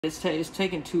It's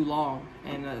taking too long,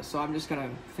 and so I'm just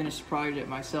gonna finish the project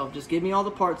myself. Just give me all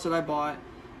the parts that I bought.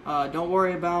 Don't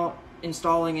worry about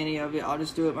installing any of it. I'll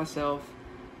just do it myself,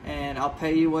 and I'll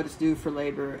pay you what it's due for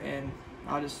labor, and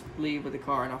I'll just leave with the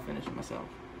car and I'll finish it myself.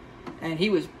 And he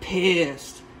was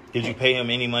pissed. Did you pay him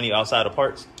any money outside of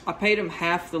parts? I paid him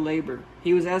half the labor.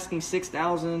 He was asking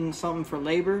 $6,000 something for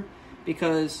labor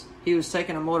because he was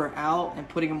taking a motor out and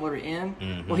putting a motor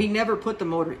in. Well, he never put the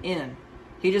motor in.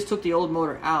 He just took the old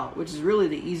motor out, which is really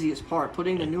the easiest part.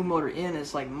 Putting the new motor in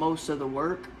is like most of the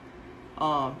work.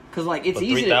 Cause like it's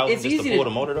easy to pull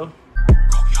the motor though.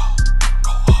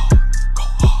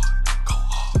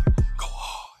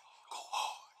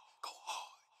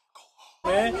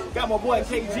 Man, got my boy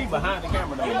KG behind the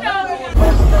camera though.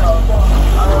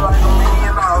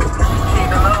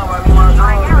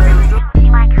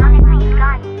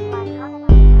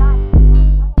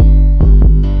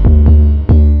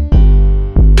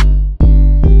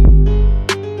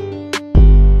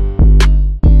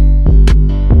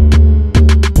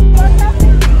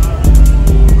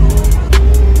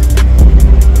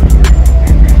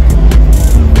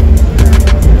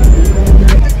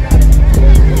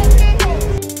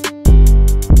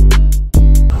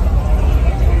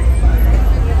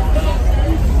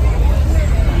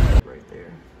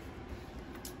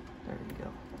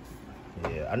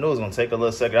 I knew it was going to take a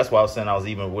little second. That's why I was saying I was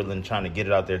even willing trying to get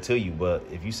it out there to you. But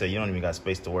if you say you don't even got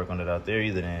space to work on it out there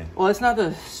either, then... Well, it's not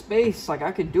the space. Like,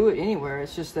 I could do it anywhere.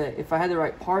 It's just that if I had the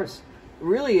right parts,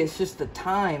 really, it's just the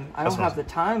time. I don't have the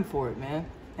time for it, man.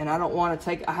 And I don't want to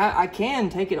take... I can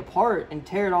take it apart and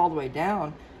tear it all the way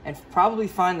down and probably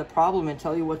find the problem and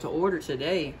tell you what to order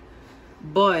today.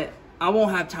 But I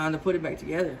won't have time to put it back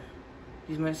together.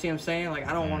 You see what I'm saying? Like,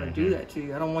 I don't want to do that to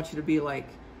you. I don't want you to be, like...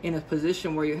 in a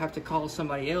position where you have to call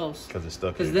somebody else because it's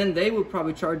stuck. Because then they would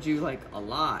probably charge you like a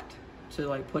lot to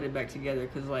like put it back together.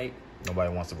 Because like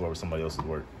nobody wants to go over somebody else's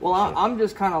work. Well, I'm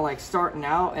just kind of like starting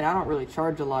out, and I don't really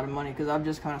charge a lot of money because I've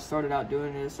just kind of started out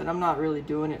doing this, and I'm not really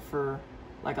doing it for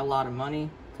like a lot of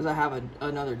money because I have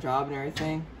another job and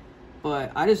everything.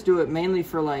 But I just do it mainly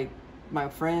for like my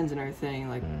friends and everything.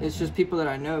 Like it's just people that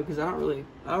I know because I don't really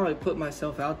put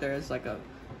myself out there as like a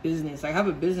business. I have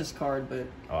a business card, but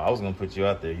I was gonna put you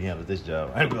out there. You handle this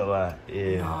job. I ain't gonna lie.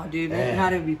 Yeah. No, dude, man, how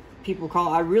do people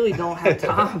call? I really don't have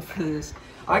time for this.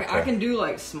 Okay. I can do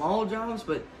like small jobs,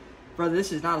 but brother,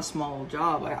 this is not a small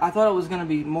job. Like, I thought it was gonna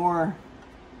be more.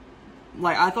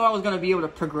 Like I thought I was gonna be able to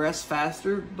progress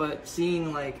faster, but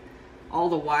seeing like all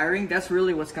the wiring, that's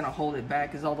really what's gonna hold it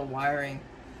back. Is all the wiring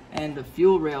and the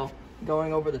fuel rail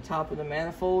going over the top of the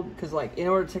manifold. Because like in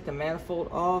order to take the manifold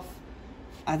off,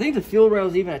 I think the fuel rail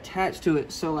is even attached to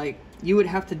it, so like you would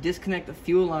have to disconnect the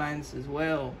fuel lines as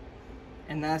well,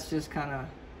 and that's just kind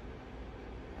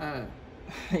of,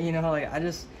 you know, like I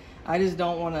just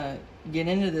don't want to get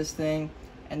into this thing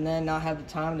and then not have the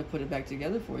time to put it back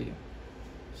together for you.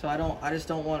 So I just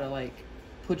don't want to like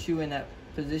put you in that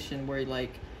position where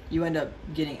like you end up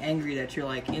getting angry that you're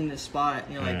like in this spot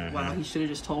and you're like, wow, he should have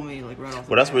just told me like right off the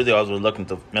bat. That's really I was looking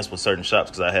to mess with certain shops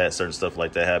because I had certain stuff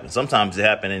like that happen. Sometimes it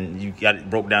happened and you got it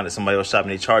broke down at somebody else's shop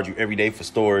and they charge you every day for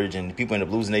storage and people end up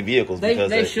losing their vehicles because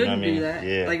they shouldn't do that.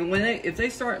 Yeah. Like if they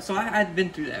start, so I'd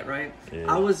been through that, right?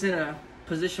 Yeah. I was in a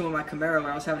position with my Camaro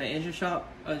where I was having an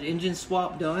engine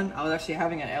swap done. I was actually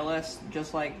having an LS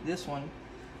just like this one.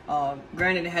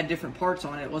 Granted, it had different parts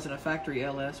on it. It wasn't a factory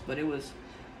LS, but it was.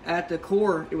 At the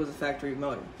core, it was a factory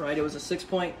motor, right? It was a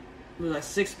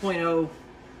 6.0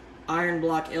 iron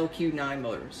block LQ9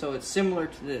 motor, so it's similar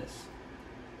to this.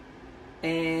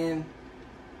 And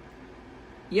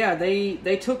yeah,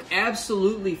 they took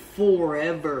absolutely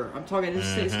forever. I'm talking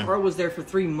this car was there for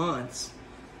 3 months,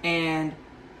 and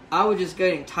I was just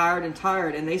getting tired.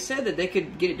 And they said that they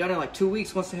could get it done in like 2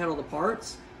 weeks once they had all the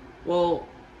parts. Well,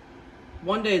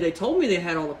 one day they told me they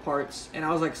had all the parts, and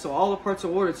I was like, so all the parts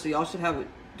are ordered, so y'all should have it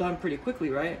done pretty quickly,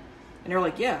 right? And they're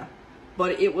like, yeah,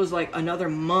 but it was like another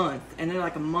month and then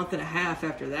like a month and a half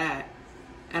after that,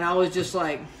 and I was just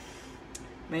like,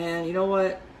 man, you know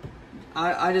what,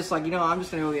 I just like, you know, I'm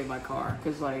just gonna go get my car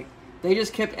because like they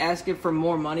just kept asking for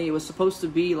more money. It was supposed to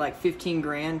be like 15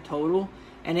 grand total,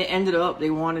 and it ended up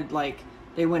they wanted like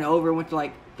they went to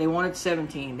like they wanted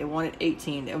 17, they wanted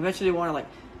 18, eventually they wanted like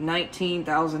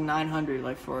 19,900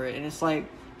 like for it, and it's like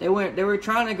they were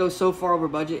trying to go so far over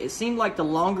budget. It seemed like the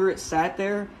longer it sat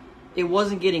there, it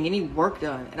wasn't getting any work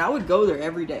done. And I would go there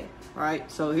every day,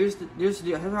 right? So here's the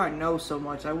deal. Here's how I know so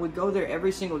much. I would go there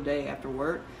every single day after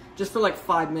work just for like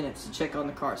 5 minutes to check on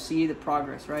the car, see the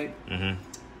progress, right? And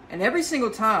every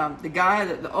single time, the guy,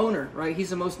 the owner, right,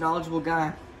 he's the most knowledgeable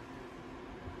guy.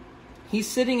 He's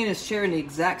sitting in his chair in the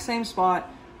exact same spot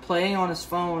playing on his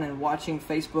phone and watching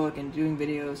Facebook and doing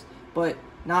videos, but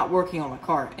not working on my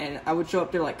car. And I would show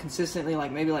up there like consistently,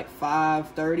 like maybe like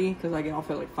 5:30 because I get off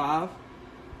at like 5.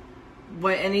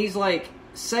 And he's like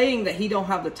saying that he don't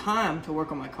have the time to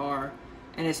work on my car,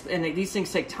 and these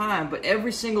things take time. But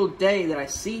every single day that I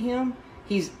see him,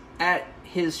 he's at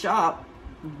his shop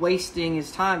wasting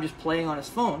his time just playing on his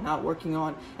phone, not working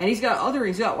on. And he's got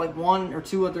like 1 or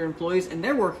 2 other employees, and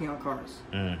they're working on cars,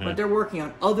 but they're working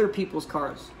on other people's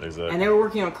cars. Exactly. And they were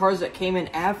working on cars that came in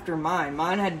after mine.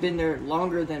 Mine had been there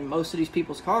longer than most of these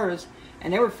people's cars,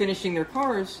 and they were finishing their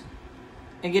cars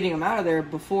and getting them out of there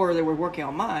before they were working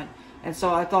on mine. And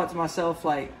so I thought to myself,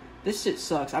 like, this shit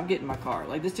sucks. I'm getting my car.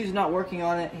 Like, this dude's not working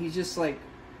on it. He's just like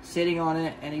sitting on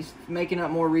it, and he's making up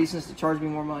more reasons to charge me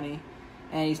more money.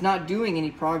 And he's not doing any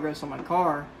progress on my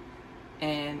car.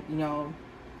 And, you know,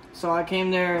 so I came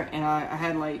there and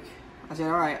I said,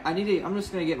 all right, I'm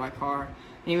just going to get my car.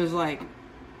 And he was like,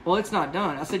 well, it's not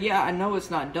done. I said, yeah, I know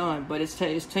it's not done, but it's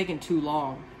taking too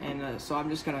long. And so I'm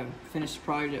just going to finish the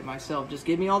project myself. Just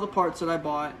give me all the parts that I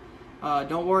bought.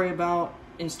 Don't worry about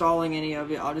installing any of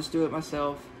it. I'll just do it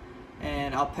myself.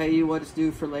 And I'll pay you what it's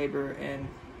due for labor. And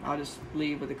I'll just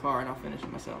leave with the car and I'll finish it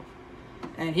myself.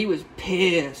 And he was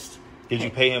pissed. Did you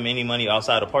pay him any money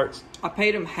outside of parts? I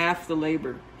paid him half the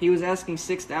labor. He was asking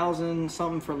 $6,000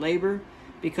 something for labor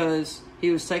because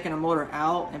he was taking a motor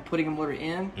out and putting a motor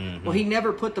in. Well, he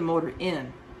never put the motor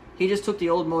in. He just took the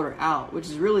old motor out, which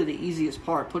is really the easiest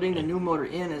part. Putting the new motor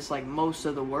in is like most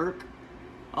of the work.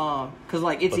 Cause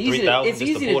like it's easy. It's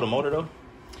easy to pull the motor though.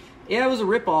 Yeah, it was a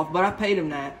ripoff, but I paid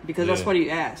him that because that's what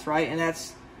he asked, right? And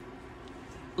that's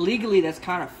legally that's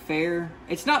kind of fair.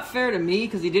 It's not fair to me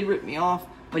because he did rip me off.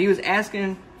 But he was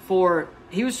asking for,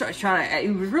 he was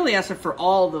really asking for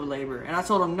all the labor. And I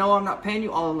told him, no, I'm not paying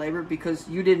you all the labor because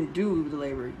you didn't do the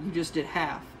labor. You just did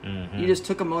half. You just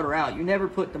took a motor out. You never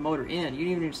put the motor in. You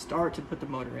didn't even start to put the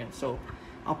motor in. So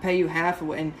I'll pay you half of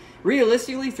it. And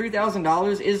realistically,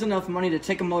 $3,000 is enough money to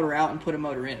take a motor out and put a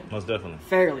motor in. Most definitely.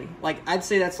 Fairly. Like, I'd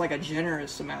say that's like a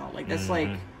generous amount. Like, that's like,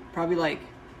 probably like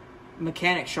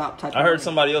mechanic shop type. I heard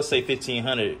somebody else say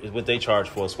 $1,500 is what they charge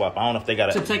for a swap. I don't know if they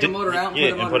got to take a motor out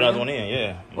and put another one in. Yeah, you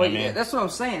know well, yeah, I mean? That's what I'm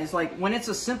saying. It's like when it's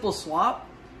a simple swap,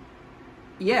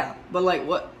 yeah. But like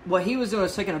what he was doing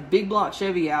was taking a big block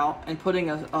Chevy out and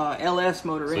putting a LS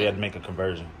motor in. So he had to make a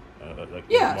conversion.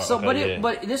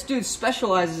 But this dude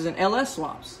specializes in LS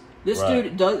swaps. This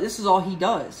dude does. This is all he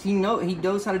does. He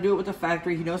knows how to do it with the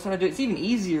factory. He knows how to do it. It's even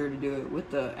easier to do it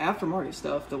with the aftermarket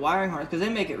stuff, the wiring harness, because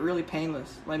they make it really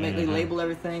painless. Like they label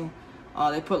everything.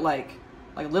 They put like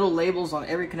little labels on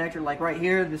every connector. Like right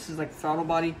here, this is like the throttle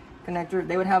body connector.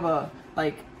 They would have a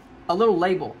little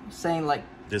label saying like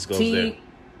this goes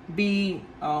TB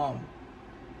or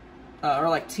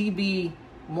like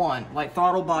TB1, like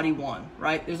throttle body 1,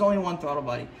 right? There's only one throttle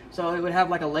body. So it would have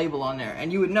like a label on there.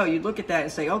 And you would know, you'd look at that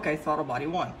and say, okay, throttle body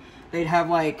 1. They'd have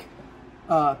like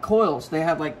coils. They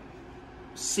have like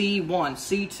C1,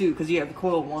 C2, because you have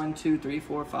coil 1, 2, 3,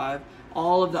 4, 5.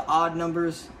 All of the odd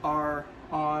numbers are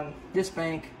on this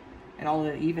bank, and all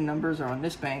the even numbers are on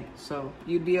this bank. So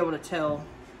you'd be able to tell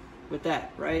with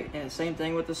that, right? And same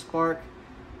thing with the spark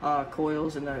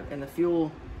coils and the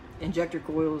fuel injector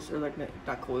coils, or like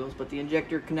not coils, but the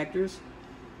injector connectors.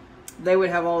 They would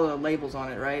have all the labels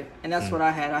on it, right? And that's what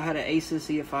I had. I had an ACES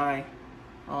EFI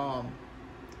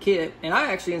kit, and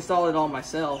I actually installed it all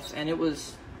myself. And it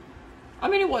was, I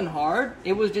mean, it wasn't hard.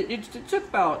 It took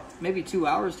about maybe 2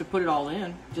 hours to put it all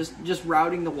in, just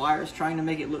routing the wires, trying to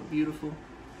make it look beautiful.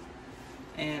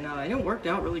 And it worked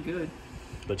out really good.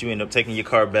 But you end up taking your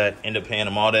car back, end up paying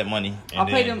him all that money. And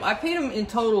I paid him in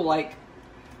total I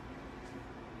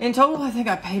think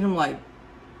I paid him like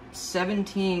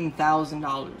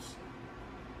 $17,000.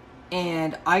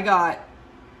 And I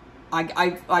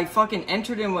fucking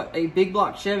entered in a big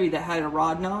block Chevy that had a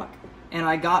rod knock, and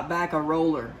I got back a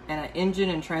roller and an engine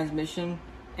and transmission,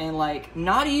 and like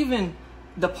not even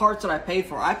the parts that I paid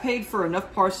for. I paid for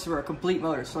enough parts for a complete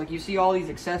motor. So like you see all these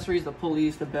accessories, the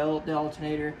pulleys, the belt, the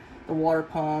alternator, the water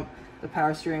pump, the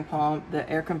power steering pump, the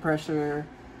air compressor,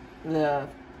 the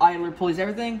idler pulleys,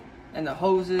 everything, and the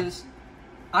hoses.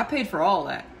 I paid for all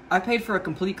that. I paid for a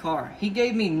complete car. He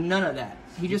gave me none of that.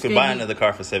 He just could buy another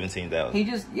car for $17,000. He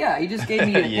just gave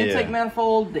me an intake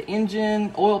manifold, the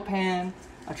engine, oil pan,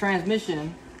 a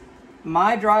transmission,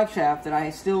 my drive shaft that I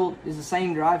still is the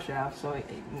same drive shaft, so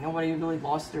nobody really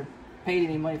lost or paid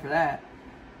any money for that,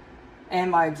 and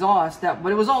my exhaust.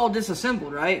 But it was all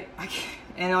disassembled, right?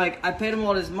 And like I paid him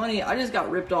all this money, I just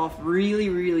got ripped off really,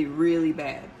 really, really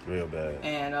bad. Real bad.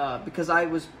 And because I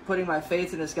was putting my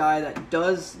faith in this guy that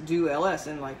does do LS,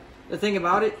 and like the thing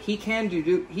about it, he can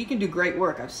do great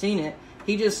work. I've seen it.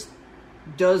 He just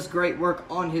does great work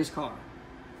on his car.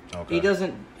 Okay.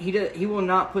 He will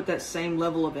not put that same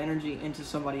level of energy into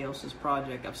somebody else's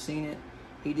project. I've seen it.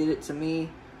 He did it to me,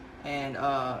 and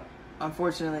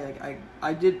unfortunately, like,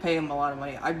 I did pay him a lot of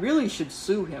money. I really should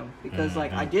sue him because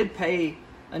like I did pay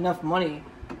enough money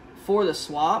for the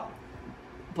swap,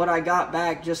 but I got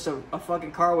back just a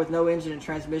fucking car with no engine and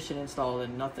transmission installed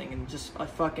and nothing, and just a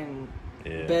fucking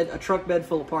a truck bed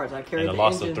full of parts. I carried and a the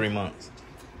loss engine. of 3 months.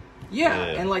 Yeah,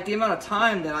 and like the amount of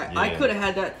time that I could have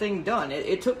had that thing done.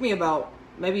 It took me about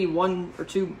maybe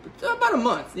about a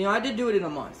month. You know, I did do it in a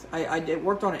month. I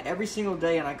worked on it every single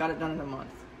day, and I got it done in a month.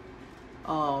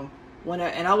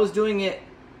 I was doing it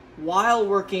while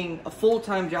working a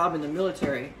full-time job in the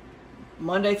military,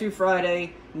 Monday through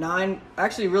Friday,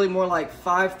 actually really more like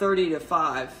 5:30 to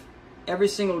 5 every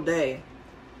single day.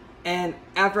 And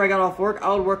after I got off work,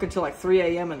 I would work until like 3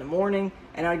 a.m. in the morning,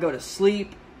 and I'd go to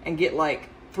sleep and get like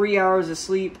 3 hours of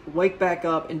sleep, wake back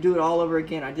up, and do it all over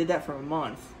again. I did that for a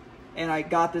month, and I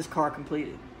got this car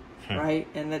completed, right?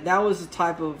 And that was the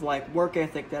type of like work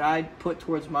ethic that I put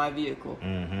towards my vehicle,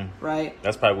 right?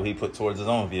 That's probably what he put towards his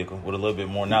own vehicle with a little bit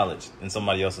more knowledge than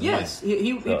somebody else's. Yes,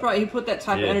 he put that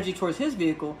type of energy towards his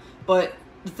vehicle. But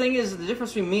the thing is, the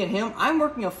difference between me and him, I'm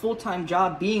working a full-time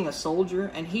job being a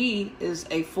soldier, and he is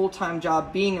a full-time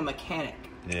job being a mechanic.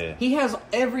 Yeah. He has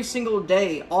every single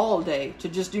day, all day, to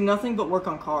just do nothing but work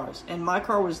on cars. And my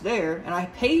car was there, and I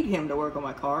paid him to work on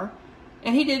my car,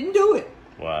 and he didn't do it.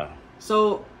 Wow.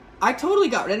 So I totally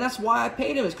got it, and that's why I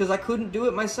paid him, is because I couldn't do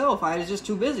it myself. I was just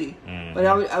too busy. But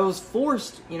I was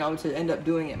forced, to end up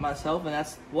doing it myself, and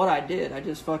that's what I did. I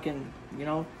just fucking,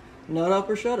 nut up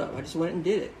or shut up. I just went and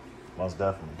did it. Most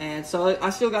definitely. And so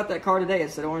I still got that car today.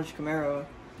 It's an orange Camaro.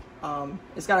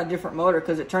 It's got a different motor,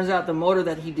 because it turns out the motor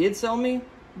that he did sell me,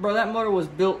 bro, that motor was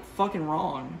built fucking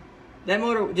wrong. That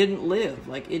motor didn't live.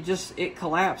 Like, it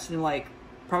collapsed in like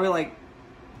probably like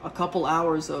a couple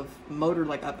hours of motor,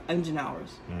 like engine hours.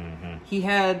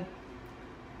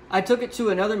 I took it to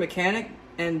another mechanic,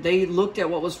 and they looked at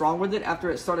what was wrong with it after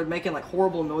it started making like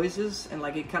horrible noises and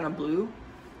like it kind of blew.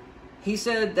 He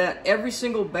said that every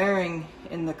single bearing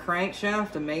in the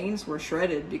crankshaft, the mains, were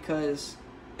shredded because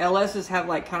LSs have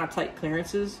like kind of tight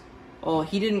clearances. Well,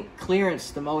 he didn't clearance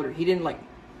the motor. He didn't like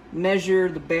measure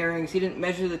the bearings. He didn't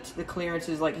measure the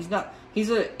clearances. Like, he's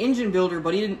an engine builder,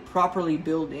 but he didn't properly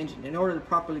build the engine. In order to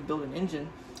properly build an engine,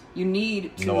 you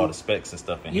need to know all the specs and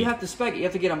stuff. You have to spec it. You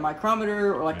have to get a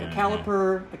micrometer or like a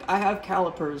caliper. Like, I have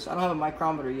calipers. I don't have a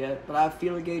micrometer yet, but I have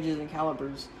feeler gauges and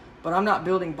calipers. But I'm not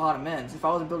building bottom ends. If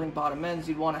I was building bottom ends,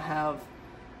 you'd want to have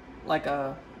like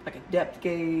a depth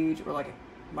gauge or like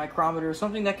a micrometer,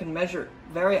 something that can measure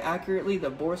very accurately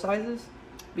the bore sizes,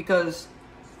 because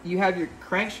you have your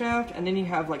crankshaft and then you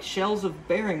have like shells of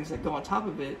bearings that go on top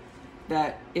of it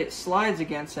that it slides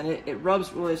against, and it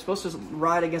rubs. Well, it's supposed to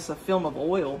ride against a film of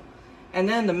oil, and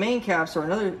then the main caps are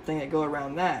another thing that go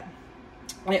around that,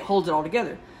 and it holds it all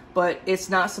together. But it's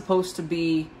not supposed to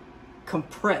be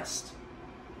compressed.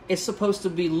 It's supposed to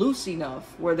be loose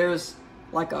enough where there's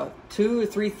like a 2 or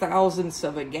 3 thousandths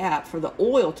of a gap for the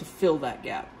oil to fill that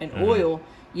gap. And oil,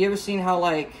 you ever seen how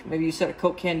like maybe you set a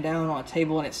Coke can down on a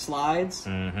table and it slides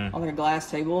on like a glass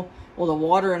table? Well, the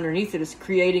water underneath it is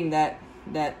creating that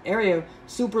area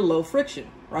super low friction,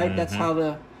 right? That's how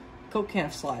the Coke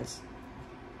can slides.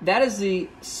 That is the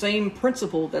same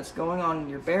principle that's going on in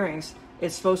your bearings.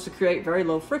 It's supposed to create very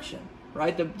low friction,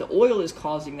 right? The oil is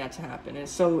causing that to happen, and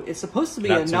so it's supposed to be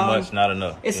not too much, not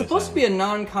enough. It's supposed to be a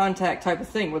non-contact type of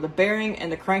thing where the bearing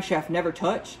and the crankshaft never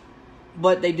touch,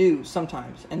 but they do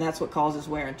sometimes, and that's what causes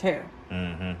wear and tear.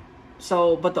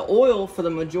 So, but the oil, for the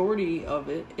majority of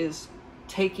it, is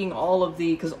taking all of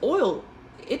the, because oil,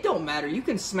 it don't matter. You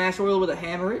can smash oil with a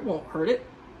hammer; it won't hurt it.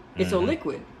 It's a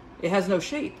liquid. It has no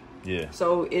shape. Yeah.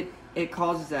 So it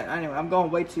causes that. Anyway, I'm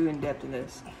going way too in depth in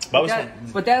this.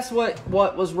 But that's what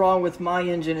was wrong with my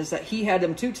engine, is that he had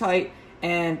them too tight,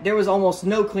 and there was almost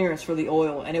no clearance for the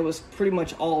oil, and it was pretty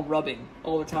much all rubbing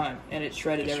all the time, and it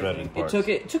shredded everything. It took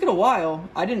it a while.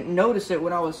 I didn't notice it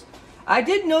when I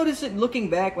did notice it looking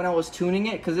back when I was tuning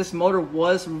it, because this motor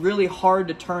was really hard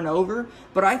to turn over,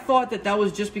 but I thought that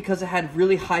was just because it had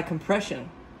really high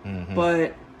compression.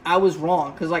 But I was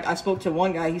wrong, because like I spoke to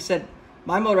one guy, he said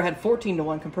my motor had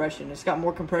 14-to-1 compression. It's got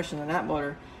more compression than that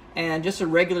motor, and just a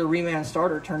regular reman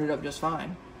starter turned it up just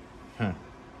fine.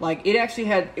 Like,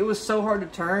 it was so hard to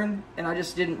turn, and I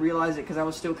just didn't realize it because I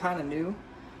was still kind of new.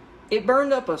 It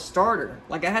burned up a starter.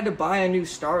 Like, I had to buy a new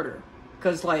starter,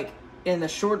 because like in the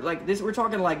short, like this, we're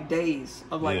talking like days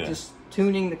of like just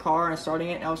tuning the car and starting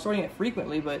it. And I was starting it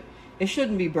frequently, but it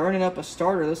shouldn't be burning up a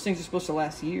starter. Those things are supposed to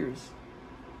last years.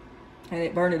 And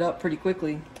it burned it up pretty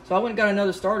quickly. So I went and got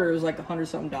another starter. It was like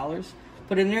 $100-something.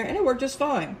 Put it in there, and it worked just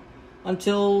fine.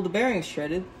 Until the bearings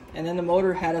shredded, and then the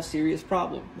motor had a serious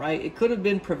problem, right? It could have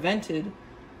been prevented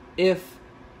if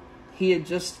he had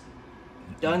just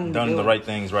done the right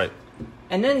things right.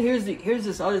 And then here's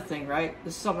this other thing, right?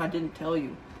 This is something I didn't tell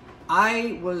you.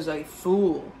 I was a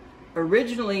fool.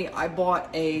 Originally, I bought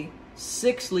a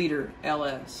 6-liter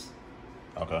LS.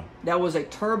 Okay. That was a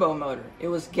turbo motor. It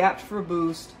was gapped for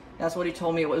boost. That's what he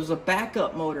told me. It was a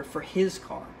backup motor for his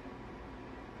car.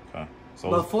 Okay. So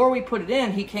before we put it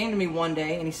in, he came to me one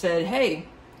day and he said, "Hey,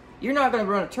 you're not going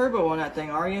to run a turbo on that thing,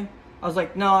 are you?" I was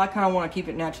like, "No, I kind of want to keep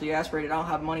it naturally aspirated. I don't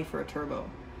have money for a turbo."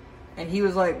 And he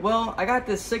was like, "Well, I got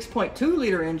this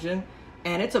 6.2-liter engine,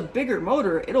 and it's a bigger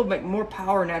motor. It'll make more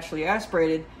power naturally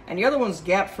aspirated, and the other one's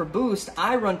gapped for boost.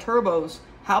 I run turbos.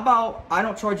 How about I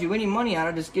don't charge you any money on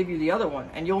it, just give you the other one,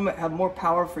 and you'll have more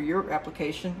power for your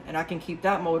application, and I can keep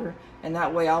that motor, and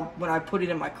that way when I put it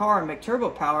in my car and make turbo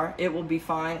power, it will be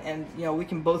fine, and we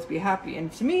can both be happy."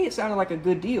 And to me, it sounded like a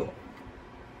good deal.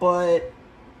 But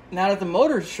now that the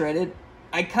motor's shredded,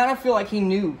 I kind of feel like he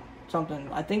knew something.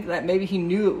 I think that maybe he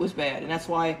knew it was bad, and that's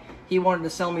why he wanted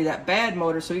to sell me that bad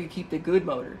motor so he could keep the good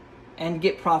motor and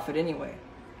get profit anyway.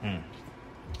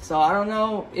 So I don't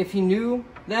know if he knew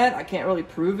that. I can't really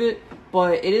prove it,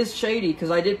 but it is shady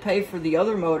because I did pay for the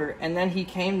other motor, and then he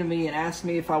came to me and asked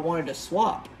me if I wanted to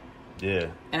swap. Yeah.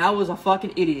 And I was a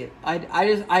fucking idiot. I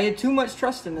had too much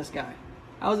trust in this guy.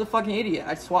 I was a fucking idiot.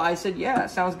 I said, "Yeah, that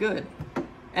sounds good."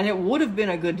 And it would have been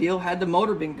a good deal had the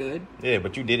motor been good. Yeah,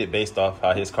 but you did it based off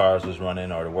how his cars was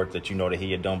running or the work that that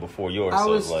he had done before yours. I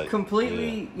so was like,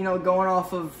 completely, going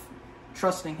off of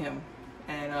trusting him.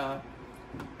 And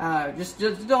just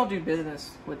don't do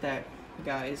business with that,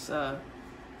 guys.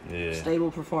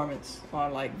 Stable Performance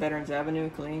on like Veterans Avenue,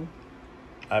 Killeen.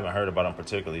 I haven't heard about him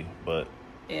particularly, but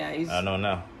yeah, I know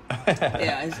now.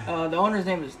 Yeah, the owner's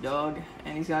name is Doug,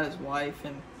 and he's got his wife,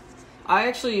 and I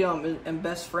actually am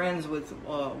best friends with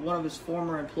one of his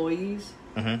former employees.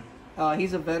 Mm-hmm.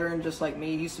 He's a veteran just like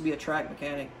me. He used to be a track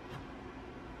mechanic,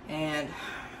 and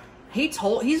he's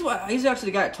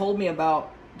actually the guy that told me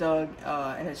about Doug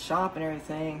and his shop and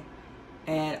everything.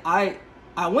 And I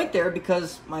went there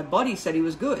because my buddy said he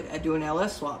was good at doing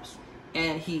LS swaps,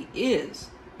 and he is,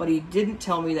 but he didn't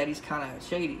tell me that he's kind of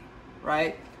shady,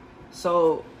 right?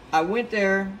 So I went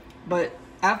there, but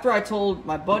after I told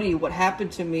my buddy what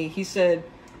happened to me, he said,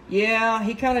 yeah,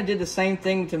 he kind of did the same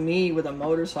thing to me with a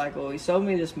motorcycle. He sold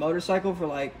me this motorcycle for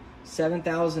like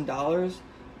 $7,000,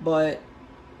 but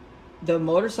the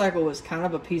motorcycle was kind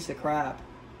of a piece of crap,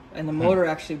 and the motor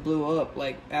actually blew up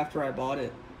like after I bought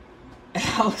it. And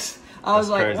I was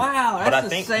like, crazy. Wow, that's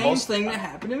the same thing that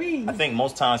happened to me. I think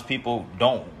most times people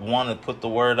don't want to put the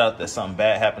word out that something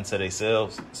bad happened to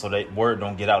themselves, so that word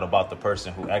don't get out about the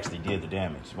person who actually did the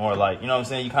damage. More like, you know what I'm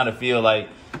saying? You kind of feel like,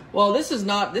 well, this is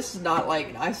not like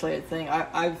an isolated thing.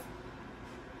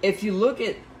 If you look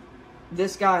at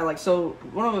this guy, like, so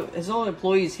one of his own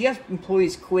employees, he has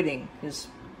employees quitting his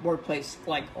workplace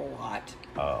like a lot.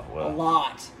 Oh, well. A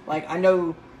lot. Like, I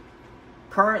know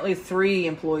currently 3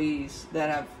 employees that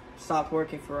have stopped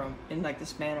working for him in like the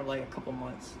span of like a couple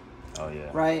months. Oh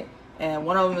yeah. Right? And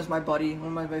one of them is my buddy,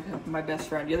 one of my best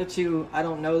friend. The other 2, I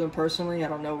don't know them personally. I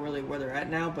don't know really where they're at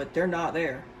now, but they're not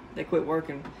there. They quit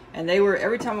working. And they were,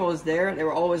 every time I was there, they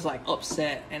were always like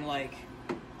upset and like,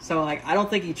 so like, I don't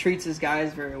think he treats his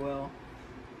guys very well.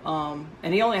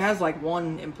 And he only has like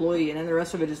 1 employee, and then the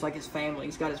rest of it is like his family.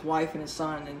 He's got his wife and his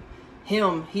son, and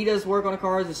he does work on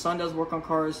cars, his son does work on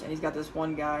cars, and he's got this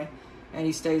one guy, and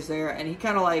he stays there, and he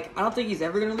kind of like, I don't think he's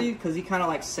ever going to leave, because he kind of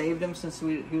like saved him since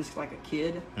he was like a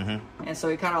kid. Mm-hmm. And so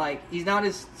he kind of like, he's not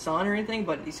his son or anything,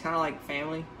 but he's kind of like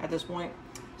family at this point.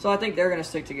 So I think they're going to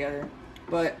stick together.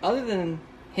 But other than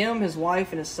him, his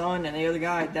wife, and his son, and the other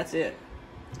guy, that's it.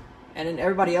 And then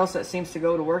everybody else that seems to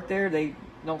go to work there, they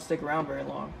don't stick around very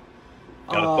long.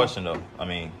 Got a question though. I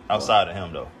mean, outside of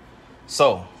him though.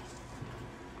 So,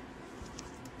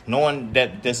 knowing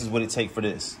that this is what it takes for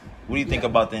this, what do you think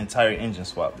about the entire engine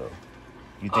swap though?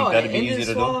 You think that'd be easy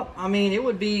to do? I mean, it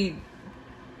would be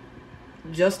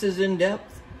just as in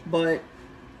depth, but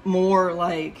more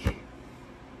like,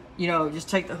 just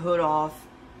take the hood off,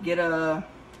 get a.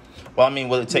 Well, I mean,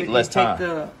 will it take less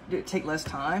time? Take less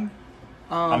time.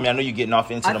 I mean, I know you're getting off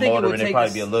into the motor, and it'd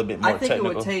probably be a little bit more technical. I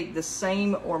think it would take the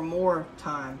same or more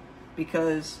time,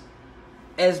 because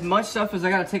as much stuff as I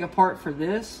got to take apart for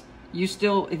this, if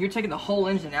you're taking the whole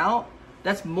engine out,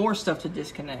 that's more stuff to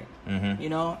disconnect. Mm-hmm.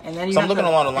 And then I'm looking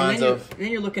along the lines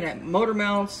then you're looking at motor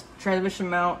mounts, transmission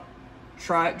mount,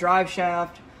 drive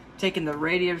shaft, taking the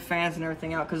radiator fans and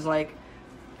everything out, because like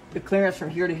the clearance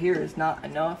from here to here is not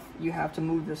enough. You have to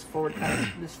move this forward,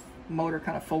 this motor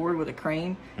kind of forward with a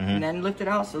crane, and then lift it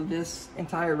out. So this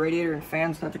entire radiator and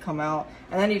fans have to come out,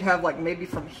 and then you'd have like maybe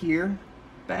from here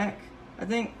back, I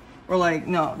think, or like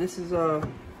no, this is a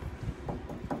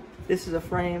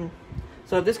frame.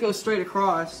 So if this goes straight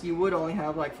across, you would only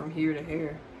have like from here to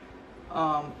here.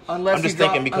 Unless I'm just you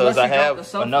drop, thinking because I have the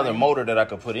subframe. another motor that I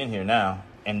could put in here now.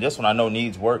 And this one I know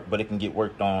needs work, but it can get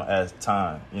worked on as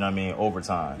time. You know what I mean? Over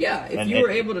time. Yeah, if you were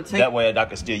able to take... That way I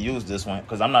could still use this one,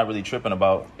 because I'm not really tripping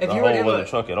about the whole other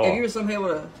truck at all. If you were somehow able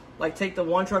to, like, take the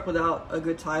one truck without a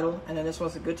good title, and then this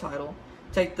one's a good title,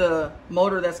 take the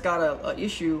motor that's got a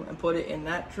issue and put it in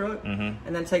that truck, and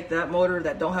then take that motor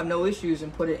that don't have no issues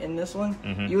and put it in this one,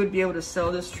 you would be able to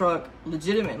sell this truck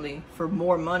legitimately for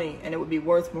more money, and it would be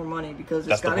worth more money because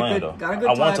it's got a good title.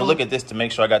 I want to look at this to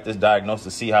make sure I got this diagnosed,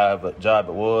 to see how of a job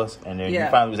it was, and then you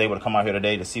finally was able to come out here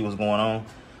today to see what's going on.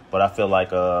 But I feel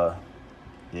like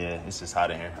yeah, it's just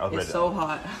hot in here. It's so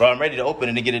hot. Bro, I'm ready to open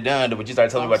it and get it done, but you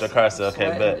started telling me about your car, so okay,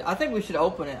 bet. I think we should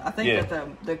open it. I think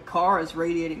that the car is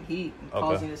radiating heat and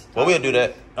causing this. Well, we'll do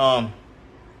that.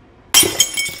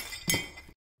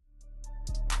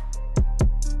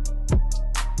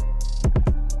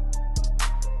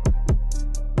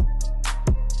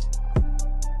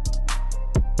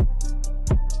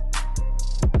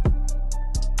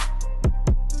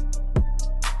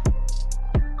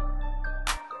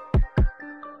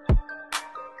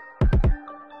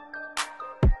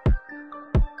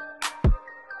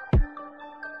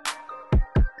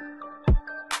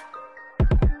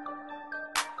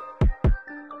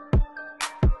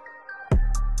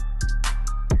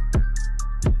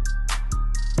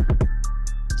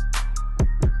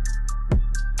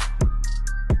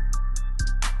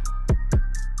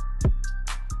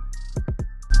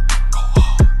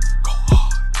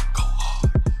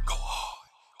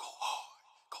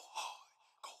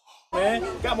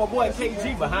 Got my boy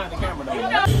KG behind the camera though.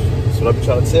 That's what I be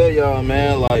trying to tell y'all,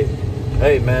 man. Like,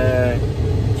 hey, man,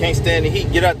 can't stand the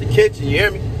heat, get out the kitchen, you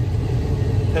hear me?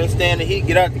 Can't stand the heat,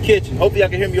 get out the kitchen. Hopefully y'all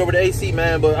can hear me over the AC,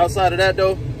 man. But outside of that,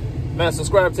 though, man,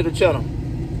 subscribe to the channel.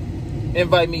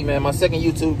 Invite me, man, my second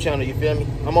YouTube channel, you feel me?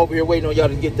 I'm over here waiting on y'all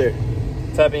to get there.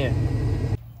 Tap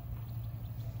in.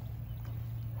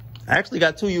 I actually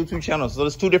got 2 YouTube channels, so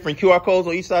there's 2 different QR codes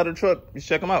on each side of the truck. Just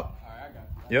check them out. All right, I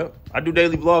got you. Yep, I do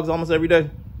daily vlogs almost every day.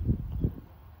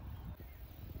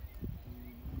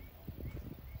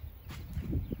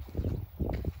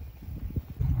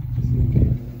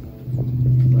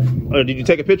 Oh, did you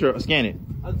take a picture or scan it?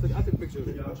 I took a picture of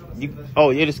it.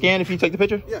 Oh, you had to scan if you take the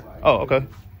picture? Yeah. Oh, okay.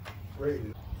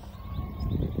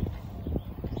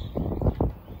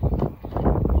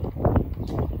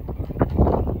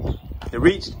 It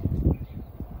reached?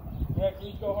 Yeah,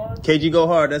 KG go hard? KG go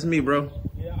hard, that's me, bro.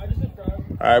 Yeah, I just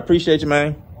subscribed. I appreciate you,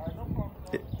 man. All right, no problem.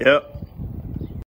 Yep.